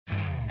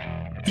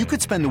You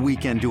could spend the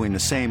weekend doing the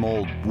same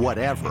old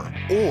whatever,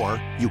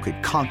 or you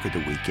could conquer the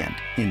weekend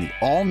in the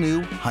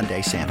all-new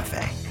Hyundai Santa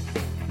Fe.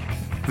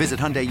 Visit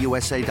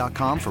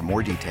HyundaiUSA.com for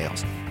more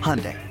details.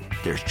 Hyundai,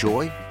 there's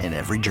joy in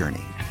every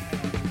journey.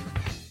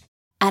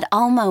 At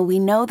Alma, we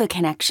know the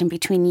connection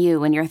between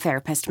you and your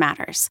therapist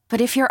matters.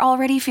 But if you're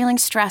already feeling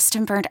stressed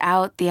and burnt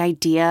out, the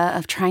idea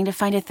of trying to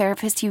find a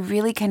therapist you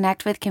really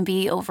connect with can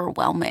be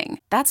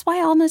overwhelming. That's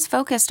why Alma's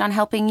focused on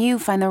helping you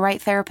find the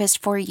right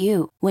therapist for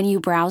you. When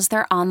you browse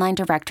their online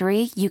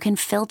directory, you can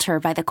filter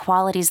by the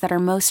qualities that are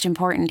most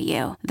important to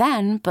you.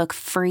 Then book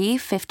free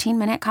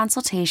 15-minute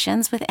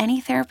consultations with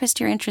any therapist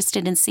you're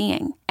interested in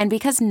seeing. And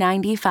because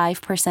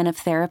 95% of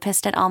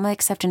therapists at Alma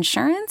accept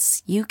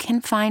insurance, you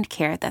can find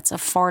care that's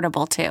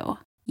affordable too.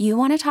 You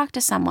want to talk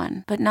to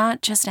someone, but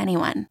not just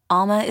anyone.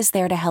 Alma is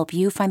there to help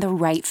you find the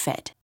right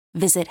fit.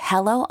 Visit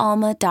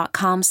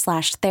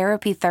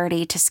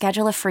helloalma.com/therapy30 to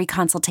schedule a free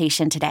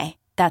consultation today.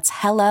 That's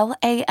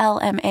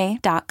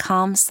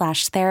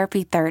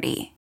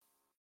helloalma.com/therapy30.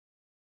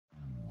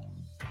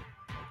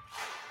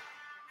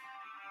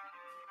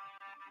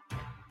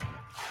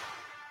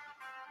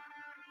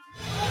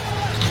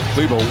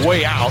 Cleveland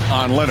way out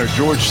on Leonard.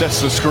 George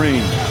sets the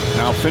screen.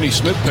 Now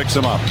Finney-Smith picks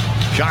him up.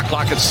 Shot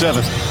clock at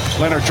 7.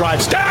 Leonard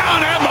drives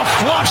down and the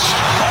flush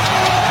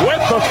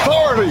with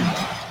authority.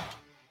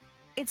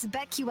 It's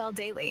BetQL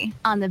Daily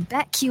on the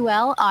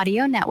BetQL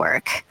Audio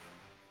Network.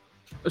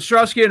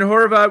 Ostrowski and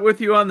Horvat with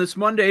you on this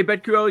Monday.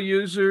 BetQL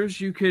users,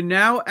 you can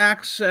now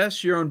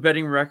access your own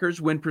betting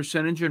records, win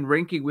percentage, and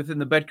ranking within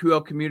the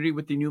BetQL community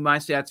with the new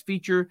MyStats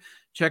feature.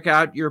 Check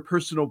out your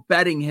personal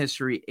betting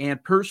history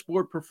and per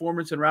sport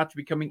performance en route to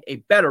becoming a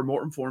better,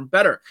 more informed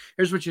bettor.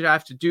 Here's what you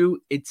have to do.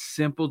 It's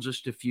simple,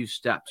 just a few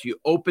steps. You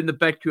open the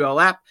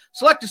BetQL app,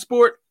 select a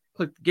sport,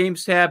 click the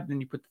games tab,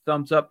 then you put the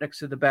thumbs up next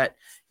to the bet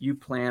you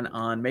plan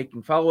on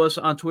making. Follow us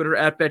on Twitter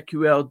at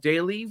BetQL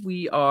Daily.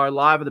 We are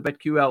live on the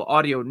BetQL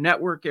Audio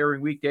Network,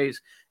 airing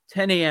weekdays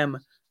 10 a.m.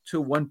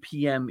 to 1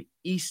 p.m.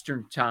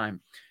 Eastern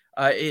Time.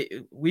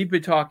 We've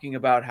been talking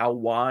about how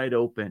wide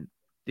open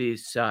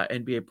these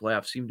NBA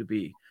playoffs seem to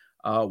be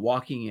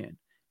walking in.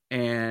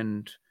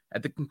 And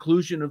at the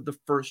conclusion of the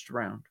first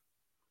round,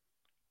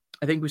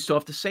 I think we still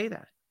have to say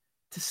that,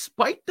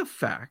 despite the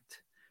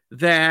fact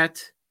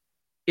that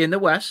in the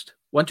West,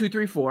 1, 2,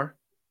 3, 4,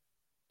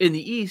 in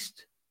the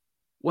East,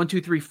 1,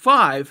 2, 3,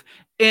 5,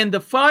 and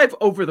the 5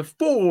 over the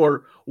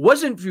 4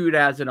 wasn't viewed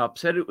as an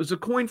upset. It was a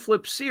coin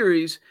flip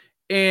series,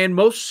 and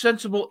most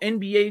sensible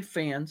NBA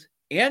fans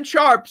and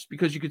sharps,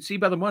 because you could see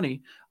by the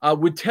money,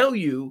 would tell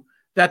you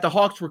that the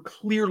Hawks were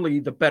clearly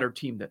the better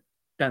team than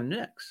the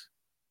Knicks.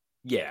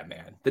 Yeah,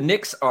 man. The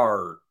Knicks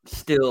are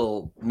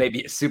still maybe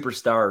a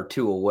superstar or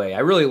two away. I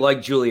really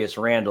like Julius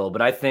Randle,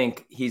 but I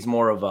think he's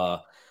more of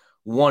a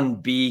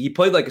 1B. He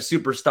played like a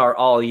superstar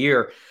all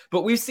year,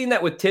 but we've seen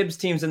that with Tibbs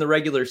teams in the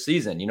regular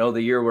season. You know,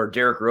 the year where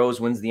Derrick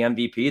Rose wins the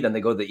MVP, then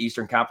they go to the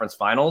Eastern Conference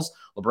Finals.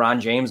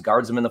 LeBron James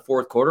guards him in the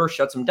fourth quarter,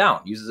 shuts him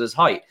down, uses his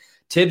height.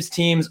 Tibbs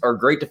teams are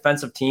great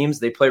defensive teams.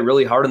 They play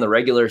really hard in the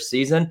regular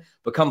season,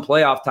 but come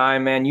playoff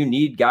time, man, you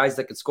need guys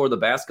that could score the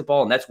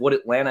basketball, and that's what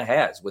Atlanta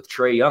has with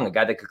Trae Young, a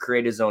guy that could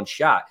create his own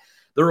shot.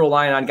 They're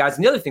relying on guys.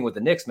 And the other thing with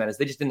the Knicks, man, is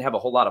they just didn't have a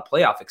whole lot of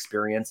playoff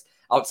experience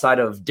outside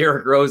of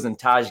Derrick Rose and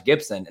Taj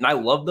Gibson. And I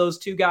love those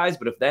two guys,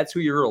 but if that's who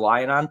you're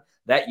relying on,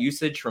 that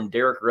usage from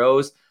Derrick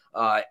Rose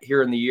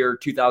here in the year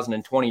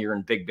 2020, you're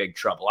in big, big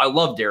trouble. I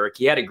love Derrick.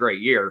 He had a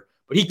great year,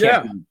 but he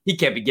can't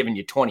be giving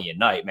you 20 a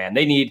night, man.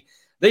 They need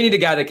a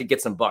guy that could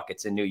get some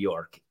buckets in New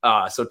York.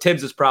 So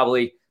Tibbs is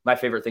probably my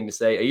favorite thing to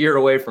say, a year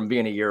away from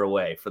being a year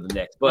away for the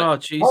Knicks.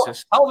 But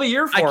Jesus. Hell of a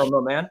year for him,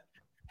 though, man.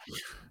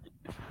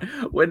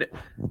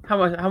 How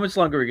much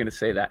longer are we going to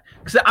say that?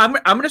 Because I'm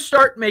going to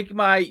start making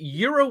my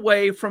year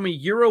away from a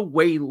year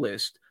away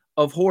list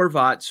of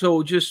Horvat.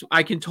 So just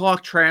I can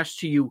talk trash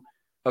to you.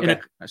 Okay.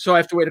 So I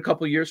have to wait a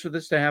couple of years for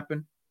this to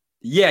happen.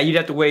 Yeah, you'd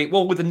have to wait.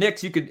 Well, with the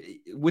Knicks,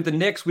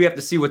 we have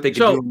to see what they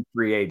can do in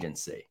free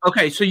agency.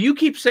 Okay, so you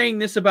keep saying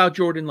this about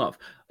Jordan Love.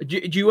 Do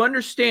you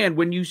understand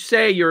when you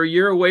say you're a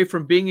year away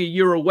from being a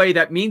year away,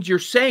 that means you're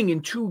saying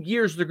in 2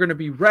 years they're going to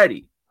be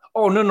ready?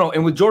 Oh, no.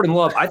 And with Jordan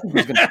Love, I think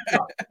he's going to be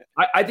tough.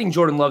 I think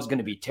Jordan Love's going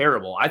to be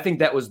terrible. I think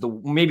that was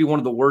maybe one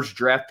of the worst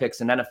draft picks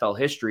in NFL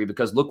history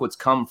because look what's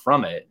come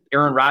from it.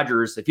 Aaron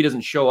Rodgers, if he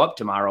doesn't show up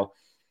tomorrow,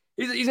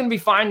 he's going to be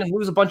fined and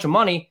lose a bunch of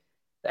money.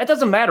 That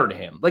doesn't matter to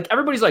him. Like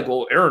everybody's like,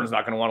 well, Aaron's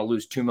not going to want to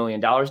lose $2 million.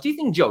 Do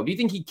you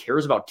think he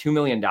cares about $2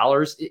 million?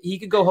 He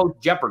could go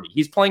host Jeopardy.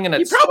 He's playing in a.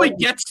 He probably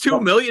gets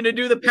 $2 million to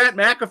do the Pat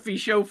McAfee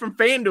show from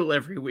FanDuel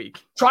every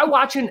week. Try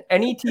watching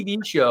any TV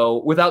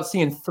show without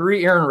seeing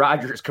 3 Aaron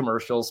Rodgers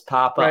commercials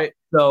pop up. Right.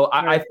 So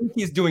I think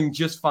he's doing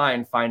just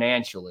fine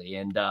financially.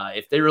 And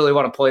if they really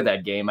want to play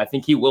that game, I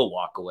think he will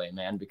walk away,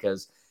 man,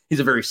 because he's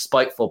a very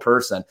spiteful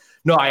person.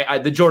 No,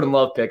 the Jordan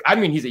Love pick, I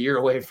mean, he's a year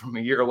away from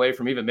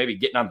even maybe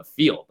getting on the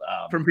field.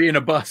 From being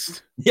a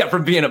bust. Yeah,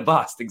 from being a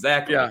bust.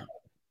 Exactly. Yeah.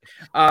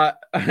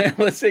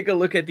 Let's take a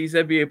look at these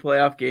NBA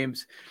playoff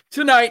games.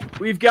 Tonight,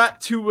 we've got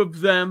 2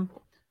 of them.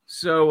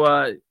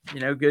 So,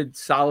 good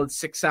solid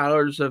 6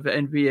 hours of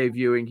NBA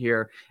viewing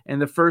here. And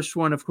the first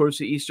one, of course,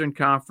 the Eastern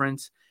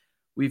Conference.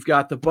 We've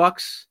got the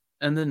Bucks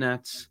and the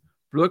Nets.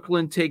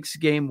 Brooklyn takes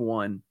game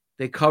 1.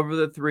 They cover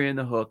the 3 in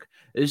the hook.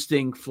 This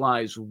thing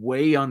flies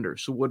way under.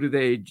 So what do?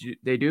 They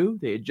do?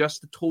 They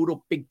adjust the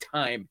total big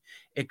time.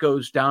 It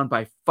goes down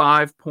by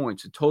 5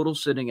 points. The total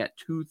sitting at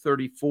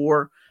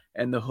 234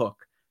 and the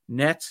hook.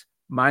 Nets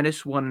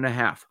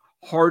 -1.5.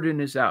 Harden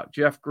is out.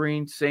 Jeff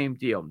Green, same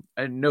deal.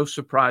 And no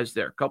surprise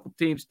there. A couple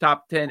teams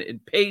top 10 in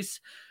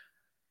pace.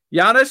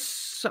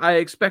 Giannis, I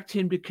expect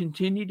him to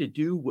continue to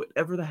do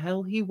whatever the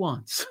hell he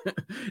wants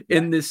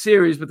in this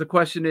series. But the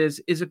question is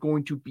it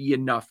going to be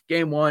enough?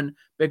 Game 1,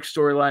 big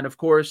storyline, of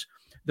course.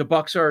 The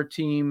Bucks are a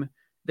team.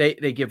 They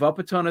give up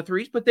a ton of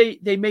threes, but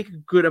they make a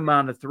good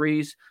amount of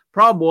threes.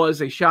 Problem was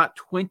they shot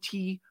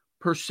 20%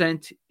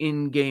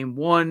 in game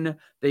 1.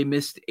 They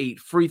missed 8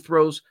 free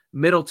throws.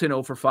 Middleton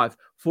 0 for 5.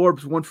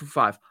 Forbes 1 for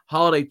 5.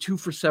 Holiday 2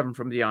 for 7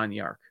 from beyond the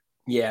arc.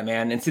 Yeah,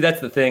 man. And see,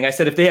 that's the thing. I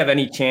said if they have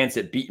any chance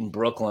at beating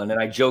Brooklyn,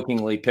 and I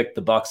jokingly picked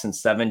the Bucks in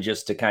 7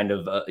 just to kind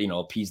of,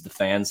 appease the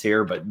fans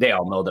here, but they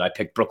all know that I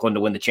picked Brooklyn to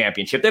win the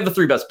championship. They have the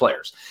 3 best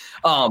players.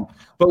 But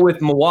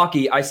with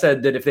Milwaukee, I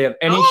said that if they have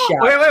any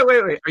shot.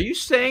 Wait. Are you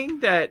saying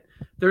that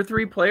their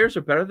 3 players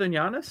are better than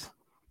Giannis?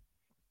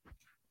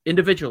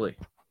 Individually?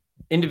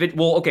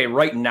 Well, okay,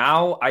 right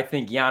now, I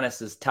think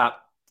Giannis is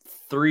top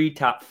 3,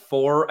 top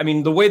 4. I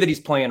mean, the way that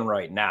he's playing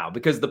right now,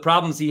 because the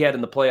problems he had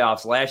in the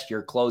playoffs last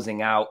year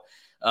closing out,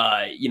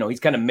 he's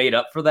kind of made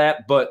up for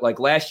that. But like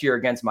last year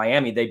against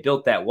Miami, they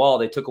built that wall.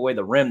 They took away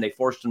the rim. They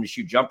forced him to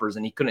shoot jumpers,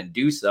 and he couldn't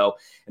do so.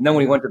 And then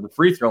when he went to the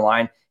free throw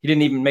line, he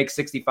didn't even make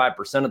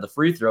 65% of the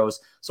free throws.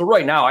 So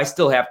right now, I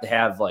still have to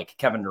have like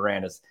Kevin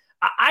Durant as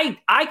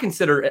I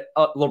consider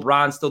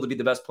LeBron still to be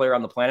the best player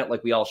on the planet,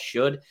 like we all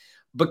should.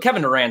 But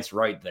Kevin Durant's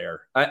right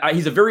there.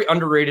 He's a very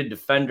underrated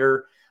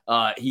defender.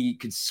 He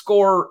could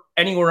score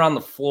anywhere on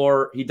the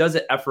floor. He does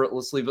it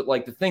effortlessly. But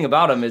like the thing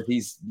about him is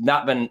he's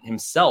not been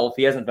himself.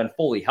 He hasn't been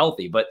fully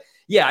healthy. But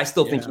yeah, I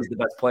still think he's the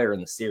best player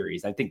in the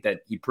series. I think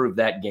that he proved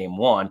that game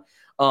 1.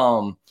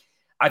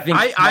 I think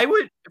I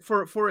would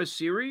for a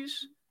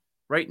series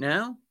right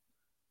now.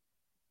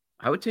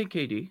 I would take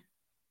KD.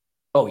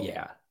 Oh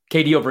yeah,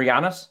 KD over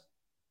Giannis.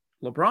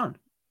 LeBron.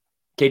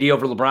 KD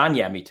over LeBron?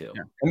 Yeah, me too.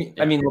 Yeah.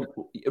 I mean,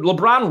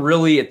 LeBron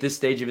really at this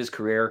stage of his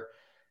career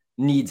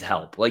needs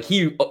help. Like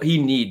he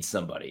needs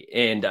somebody.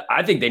 And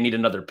I think they need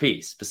another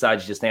piece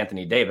besides just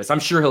Anthony Davis. I'm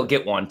sure he'll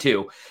get one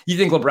too. You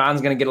think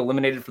LeBron's going to get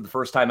eliminated for the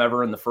first time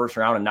ever in the first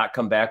round and not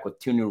come back with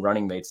 2 new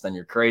running mates, then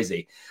you're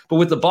crazy. But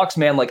with the Bucks,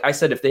 man, like I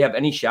said, if they have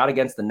any shot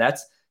against the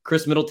Nets,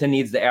 Chris Middleton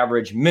needs to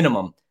average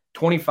minimum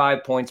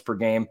 25 points per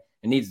game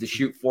and needs to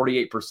shoot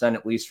 48%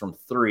 at least from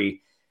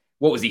 3.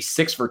 What was he,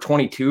 6 for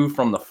 22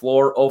 from the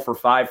floor, 0 for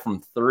 5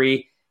 from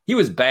 3? He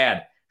was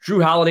bad.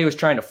 Jrue Holiday was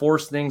trying to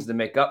force things to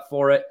make up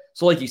for it.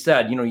 So like you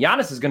said,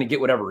 Giannis is going to get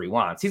whatever he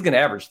wants. He's going to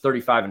average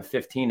 35 and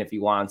 15 if he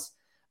wants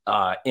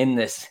in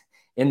this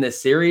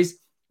series.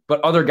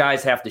 But other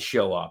guys have to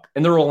show up.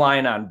 And they're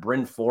relying on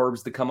Bryn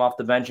Forbes to come off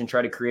the bench and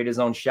try to create his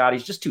own shot.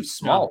 He's just too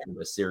small for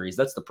this series.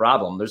 That's the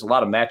problem. There's a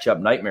lot of matchup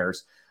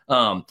nightmares.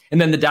 And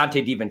then the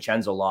Dante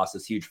DiVincenzo loss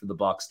is huge for the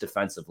Bucks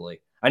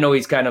defensively. I know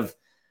he's kind of,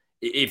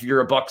 if you're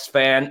a Bucks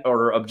fan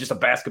or just a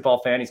basketball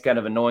fan, he's kind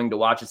of annoying to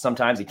watch it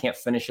sometimes. He can't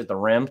finish at the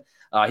rim.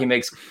 He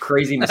makes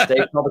crazy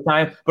mistakes all the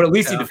time, but at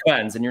least he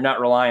defends, and you're not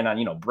relying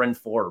on, Bryn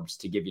Forbes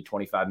to give you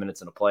 25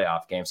 minutes in a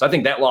playoff game. So I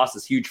think that loss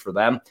is huge for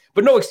them,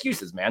 but no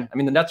excuses, man. I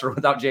mean, the Nets are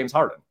without James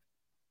Harden.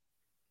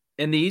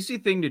 And the easy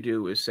thing to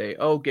do is say,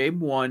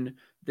 game 1,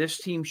 this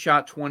team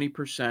shot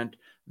 20%.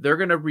 They're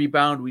going to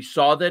rebound. We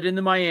saw that in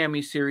the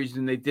Miami series,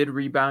 and they did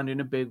rebound in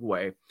a big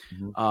way.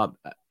 Mm-hmm.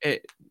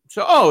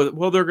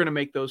 They're going to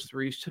make those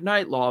threes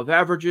tonight, law of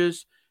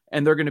averages,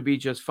 and they're going to be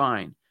just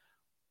fine.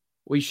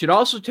 We should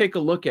also take a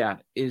look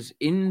at is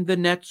in the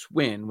Nets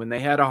win, when they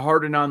had a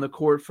Harden on the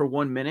court for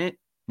 1 minute,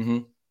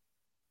 they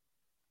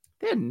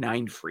had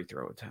 9 free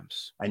throw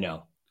attempts. I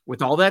know.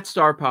 With all that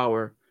star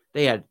power,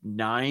 they had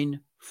 9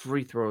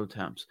 free throw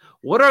attempts.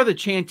 What are the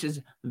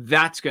chances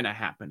that's going to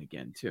happen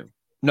again, too?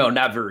 No,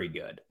 not very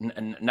good.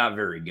 Not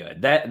very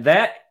good.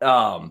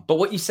 But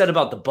what you said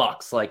about the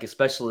Bucks, like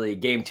especially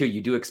game 2,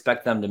 you do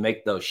expect them to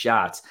make those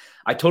shots.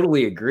 I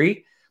totally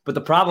agree. But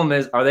the problem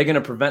is, are they going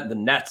to prevent the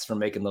Nets from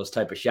making those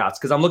type of shots?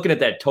 Because I'm looking at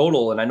that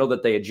total, and I know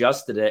that they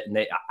adjusted it,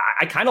 and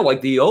I kind of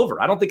like the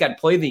over. I don't think I'd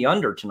play the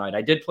under tonight.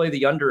 I did play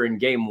the under in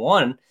game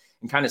 1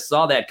 and kind of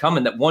saw that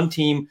coming, that one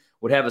team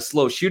would have a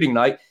slow shooting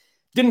night.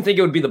 Didn't think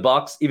it would be the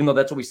Bucks, even though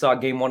that's what we saw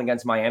game 1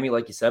 against Miami,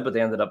 like you said, but they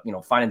ended up,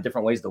 finding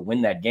different ways to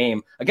win that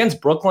game. Against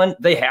Brooklyn,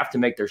 they have to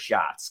make their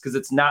shots because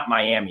it's not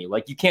Miami.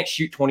 Like, you can't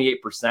shoot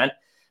 28%,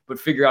 but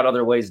figure out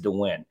other ways to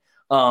win.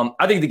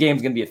 I think the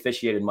game's going to be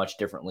officiated much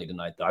differently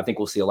tonight, though. I think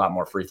we'll see a lot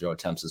more free throw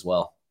attempts as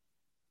well.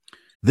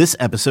 This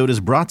episode is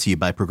brought to you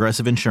by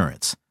Progressive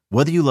Insurance.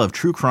 Whether you love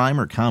true crime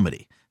or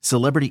comedy,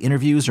 celebrity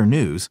interviews or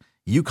news,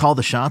 you call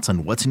the shots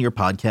on what's in your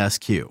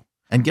podcast queue.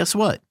 And guess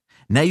what?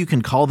 Now you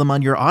can call them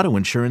on your auto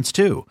insurance,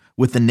 too,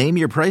 with the Name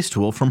Your Price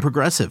tool from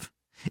Progressive.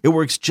 It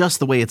works just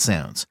the way it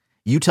sounds.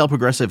 You tell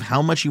Progressive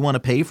how much you want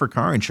to pay for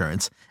car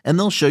insurance, and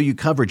they'll show you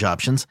coverage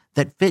options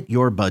that fit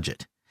your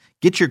budget.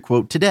 Get your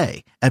quote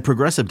today at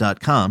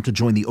Progressive.com to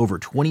join the over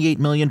 28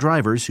 million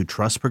drivers who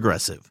trust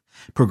Progressive.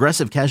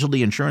 Progressive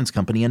Casualty Insurance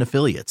Company and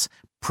Affiliates.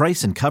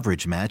 Price and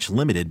coverage match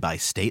limited by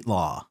state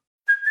law.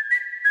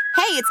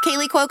 Hey, it's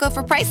Kaylee Cuoco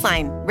for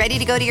Priceline. Ready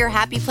to go to your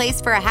happy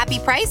place for a happy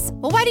price?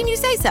 Well, why didn't you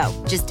say so?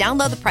 Just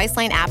download the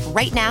Priceline app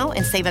right now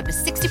and save up to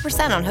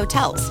 60% on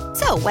hotels.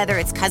 So whether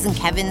it's Cousin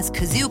Kevin's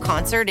Kazoo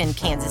Concert in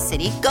Kansas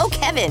City, go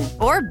Kevin,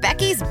 or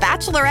Becky's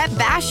Bachelorette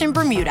Bash in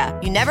Bermuda,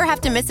 you never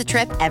have to miss a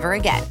trip ever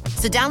again.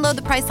 So download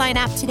the Priceline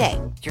app today.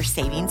 Your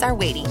savings are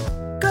waiting.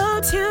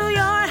 Go to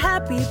your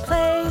happy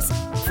place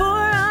for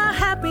a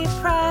happy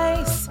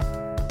price.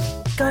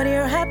 Go to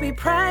your happy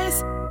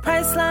price,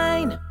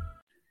 Priceline.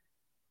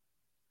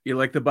 You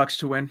like the Bucks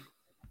to win?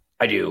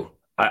 I do.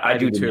 I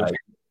do too.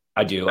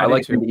 I do. I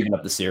like them to even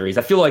up the series.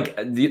 I feel like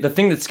the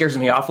thing that scares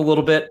me off a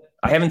little bit,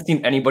 I haven't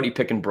seen anybody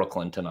picking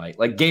Brooklyn tonight.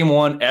 Like game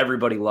one,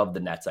 everybody loved the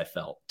Nets, I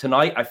felt.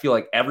 Tonight, I feel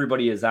like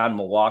everybody is on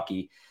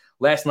Milwaukee.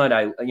 Last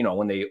night,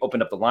 when they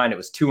opened up the line, it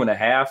was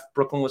 2.5.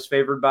 Brooklyn was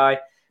favored by.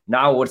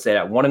 Now, what's that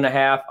at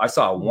 1.5? I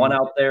saw a 1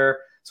 out there.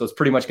 So it's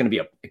pretty much going to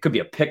be it could be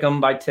a pick 'em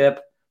by tip.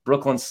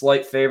 Brooklyn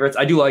slight favorites.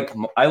 I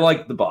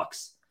like the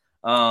Bucks.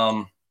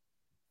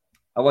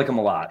 I like them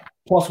a lot.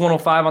 Plus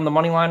 105 on the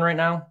money line right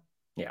now.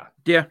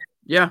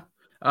 Yeah.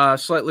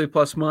 Slightly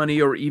plus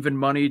money or even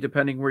money,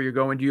 depending where you're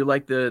going. Do you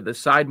like the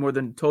side more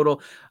than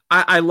total?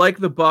 I like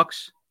the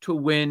Bucks to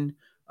win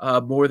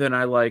more than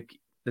I like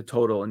the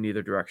total in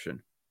either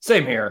direction.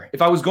 Same here.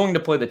 If I was going to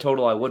play the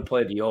total, I would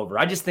play the over.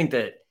 I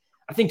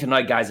think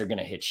tonight guys are going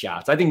to hit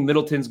shots. I think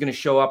Middleton's going to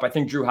show up. I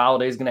think Drew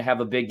Holiday is going to have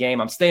a big game.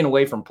 I'm staying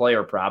away from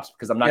player props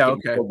because I'm not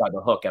getting killed by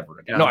the hook ever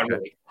again.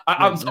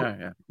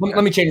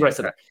 Let me change what I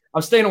said.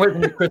 I'm staying away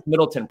from the Chris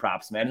Middleton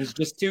props, man. He's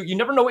just you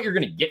never know what you're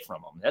going to get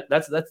from him.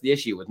 That's the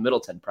issue with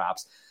Middleton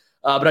props.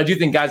 But I do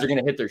think guys are going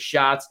to hit their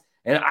shots.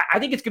 And I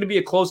think it's going to be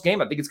a close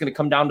game. I think it's going to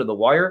come down to the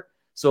wire.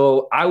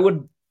 So I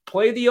would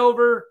play the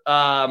over.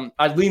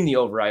 I'd lean the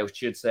over, I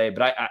should say.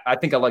 But I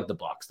think I like the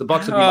Bucks. The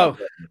Bucks would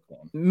be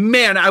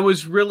man, I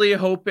was really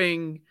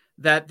hoping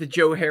that the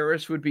Joe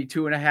Harris would be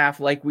 2.5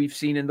 like we've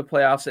seen in the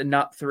playoffs and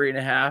not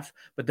 3.5.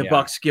 But the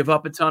Bucks give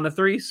up a ton of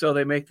threes, so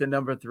they make the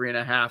number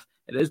 3.5.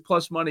 It is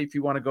plus money if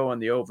you want to go on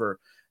the over.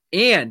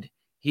 And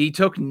he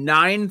took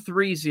 9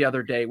 threes the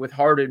other day with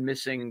Harden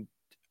missing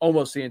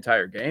almost the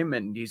entire game,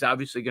 and he's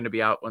obviously going to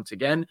be out once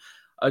again.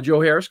 Joe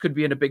Harris could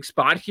be in a big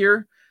spot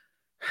here.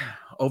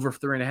 Over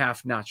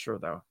 3.5, not sure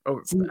though.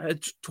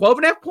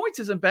 12.5 points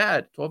isn't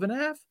bad.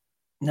 12.5.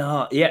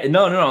 No.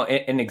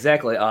 And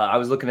exactly. I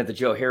was looking at the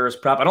Joe Harris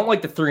prop. I don't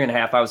like the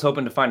 3.5. I was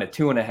hoping to find a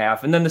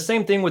 2.5. And then the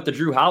same thing with the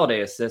Drew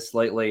Holiday assists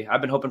lately.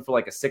 I've been hoping for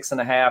like a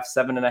 6.5,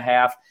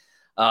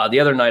 7.5. The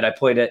other night I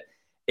played it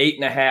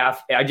 8.5.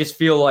 I just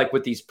feel like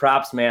with these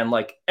props, man,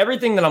 like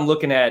everything that I'm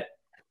looking at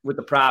with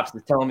the props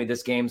is telling me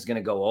this game's going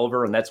to go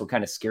over. And that's what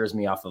kind of scares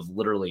me off of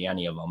literally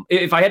any of them.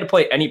 If I had to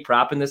play any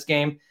prop in this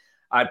game,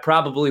 I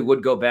probably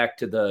would go back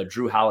to the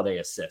Drew Holiday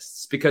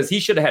assists because he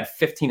should have had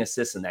 15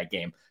 assists in that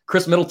game.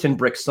 Chris Middleton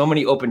bricked so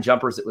many open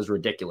jumpers, it was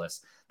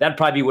ridiculous. That'd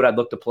probably be what I'd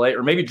look to play,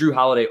 or maybe Drew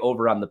Holiday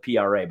over on the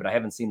PRA, but I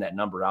haven't seen that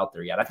number out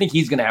there yet. I think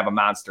he's going to have a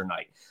monster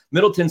night.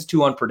 Middleton's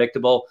too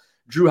unpredictable.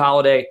 Drew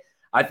Holiday,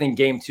 I think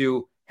game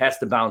 2 has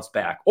to bounce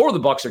back, or the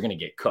Bucks are going to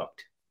get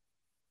cooked.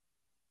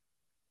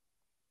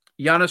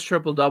 Giannis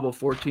triple-double,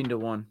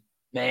 14-1.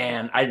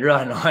 Man, I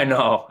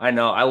know.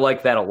 I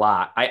like that a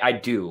lot. I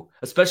do,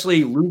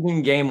 especially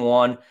losing game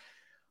 1.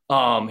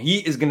 He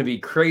is going to be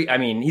crazy. I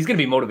mean, he's going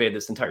to be motivated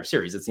this entire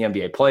series. It's the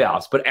NBA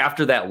playoffs. But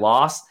after that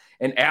loss,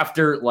 and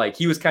after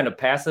he was kind of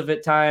passive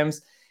at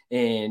times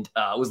and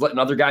was letting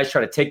other guys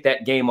try to take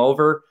that game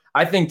over,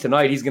 I think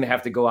tonight he's going to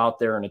have to go out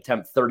there and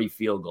attempt 30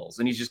 field goals.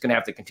 And he's just going to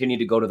have to continue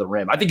to go to the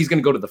rim. I think he's going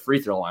to go to the free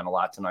throw line a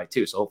lot tonight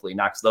too. So hopefully he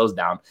knocks those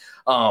down.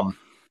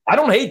 I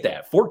don't hate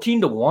that.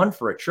 14-1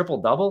 for a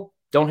triple-double.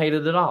 Don't hate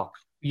it at all.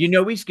 You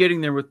know he's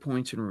getting there with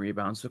points and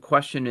rebounds. The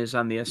question is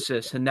on the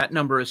assists, and that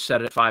number is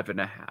set at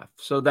 5.5.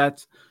 So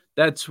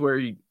that's where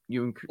you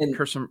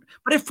incur some.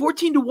 But at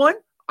 14-1,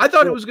 I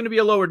thought it was going to be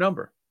a lower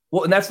number.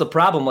 Well, and that's the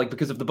problem,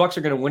 because if the Bucks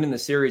are going to win in the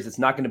series, it's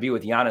not going to be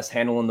with Giannis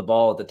handling the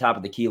ball at the top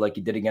of the key like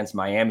he did against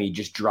Miami,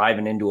 just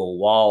driving into a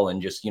wall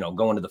and just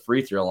going to the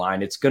free throw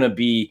line. It's going to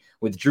be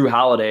with Drew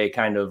Holiday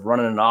kind of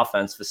running an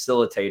offense,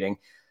 facilitating.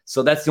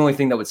 So that's the only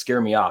thing that would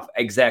scare me off.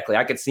 Exactly.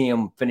 I could see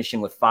him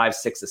finishing with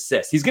 5-6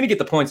 assists. He's going to get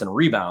the points and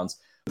rebounds.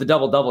 The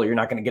double-double, you're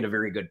not going to get a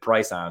very good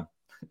price on.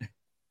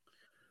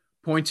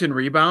 Points and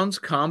rebounds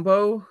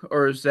combo,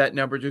 or is that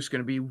number just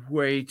going to be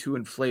way too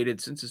inflated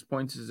since his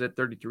points is at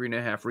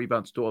 33.5,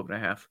 rebounds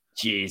 12.5?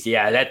 Jeez,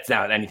 yeah, that's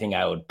not anything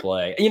I would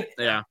play.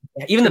 Yeah,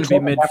 even the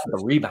 12.5 for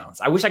the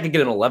rebounds. I wish I could get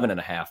an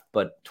 11.5,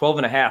 but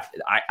 12.5.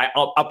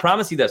 I'll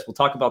promise you this. We'll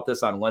talk about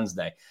this on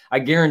Wednesday. I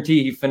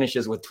guarantee he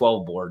finishes with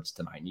 12 boards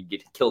tonight, and you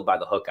get killed by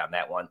the hook on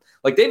that one.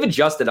 They've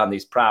adjusted on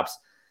these props.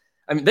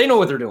 I mean, they know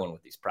what they're doing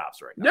with these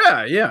props right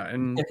now. Yeah.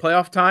 And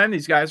playoff time,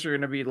 these guys are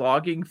going to be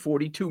logging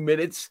 42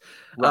 minutes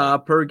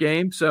per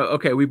game. So,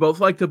 okay, we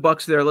both like the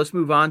Bucks there. Let's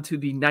move on to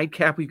the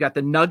nightcap. We've got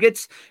the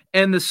Nuggets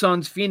and the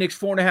Suns. Phoenix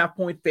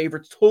 4.5-point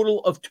favorites,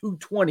 total of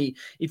 220.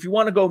 If you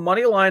want to go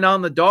money line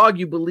on the dog,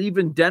 you believe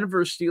in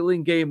Denver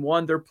stealing game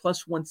one. They're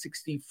plus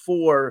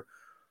 164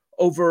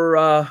 over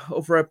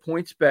at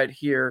PointsBet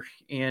here.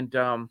 And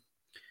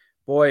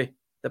boy,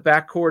 the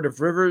backcourt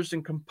of Rivers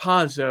and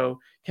Campazzo,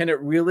 can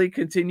it really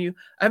continue?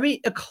 I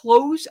mean, a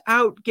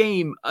closeout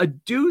game, a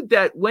dude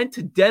that went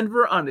to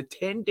Denver on a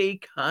 10-day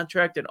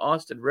contract in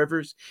Austin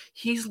Rivers,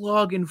 he's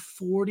logging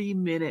 40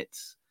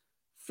 minutes.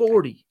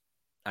 40.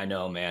 I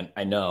know, man.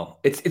 I know.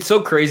 It's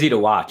so crazy to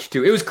watch,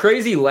 too. It was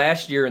crazy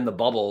last year in the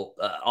bubble.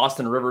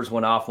 Austin Rivers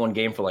went off one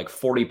game for like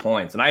 40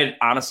 points. And I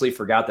honestly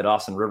forgot that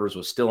Austin Rivers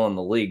was still in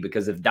the league,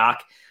 because if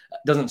Doc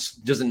doesn't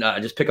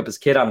just pick up his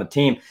kid on the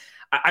team,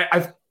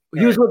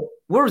 he was with,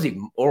 where was he?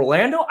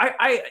 Orlando?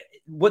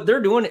 What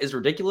they're doing is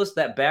ridiculous,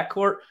 that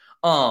backcourt.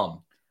 I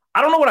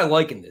don't know what I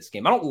like in this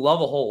game. I don't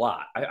love a whole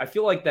lot. I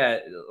feel like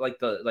that, like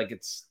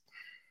it's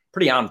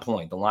pretty on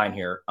point, the line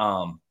here.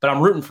 But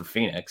I'm rooting for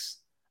Phoenix.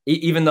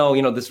 Even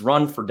though, this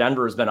run for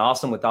Denver has been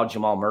awesome without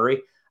Jamal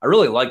Murray, I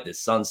really like this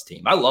Suns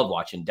team. I love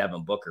watching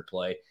Devin Booker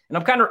play. And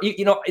I'm kind of,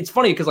 it's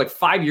funny because like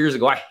 5 years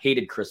ago, I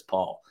hated Chris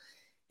Paul.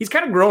 He's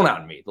kind of grown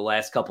on me the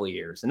last couple of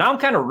years. And now I'm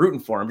kind of rooting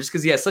for him just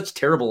because he has such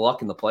terrible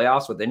luck in the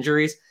playoffs with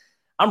injuries.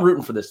 I'm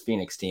rooting for this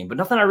Phoenix team, but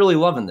nothing I really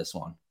love in this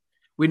one.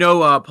 We know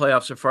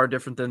playoffs are far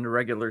different than the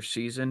regular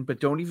season, but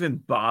don't even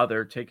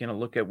bother taking a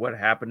look at what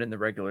happened in the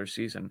regular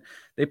season.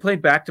 They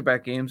played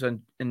back-to-back games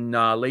in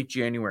late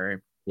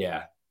January.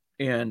 Yeah.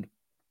 And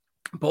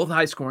both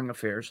high-scoring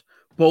affairs.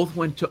 Both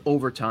went to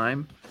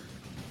overtime.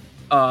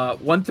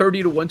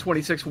 130 to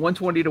 126,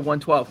 120 to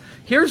 112.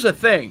 Here's the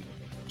thing.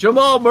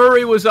 Jamal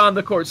Murray was on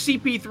the court.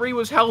 CP3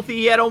 was healthy.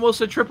 He had almost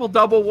a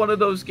triple-double one of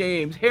those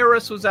games.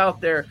 Harris was out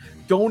there.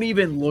 Don't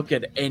even look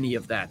at any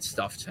of that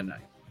stuff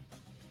tonight.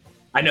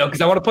 I know,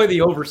 because I want to play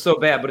the over so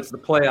bad, but it's the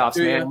playoffs,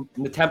 man.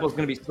 And the tempo's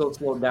going to be so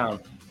slowed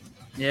down.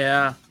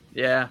 Yeah.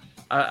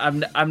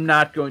 I'm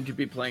not going to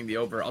be playing the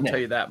over. I'll tell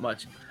you that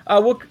much.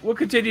 We'll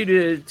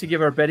continue to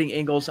give our betting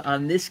angles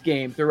on this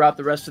game throughout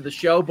the rest of the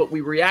show, but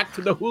we react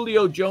to the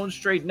Julio Jones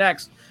trade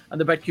next on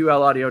the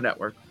BetQL Audio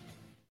Network.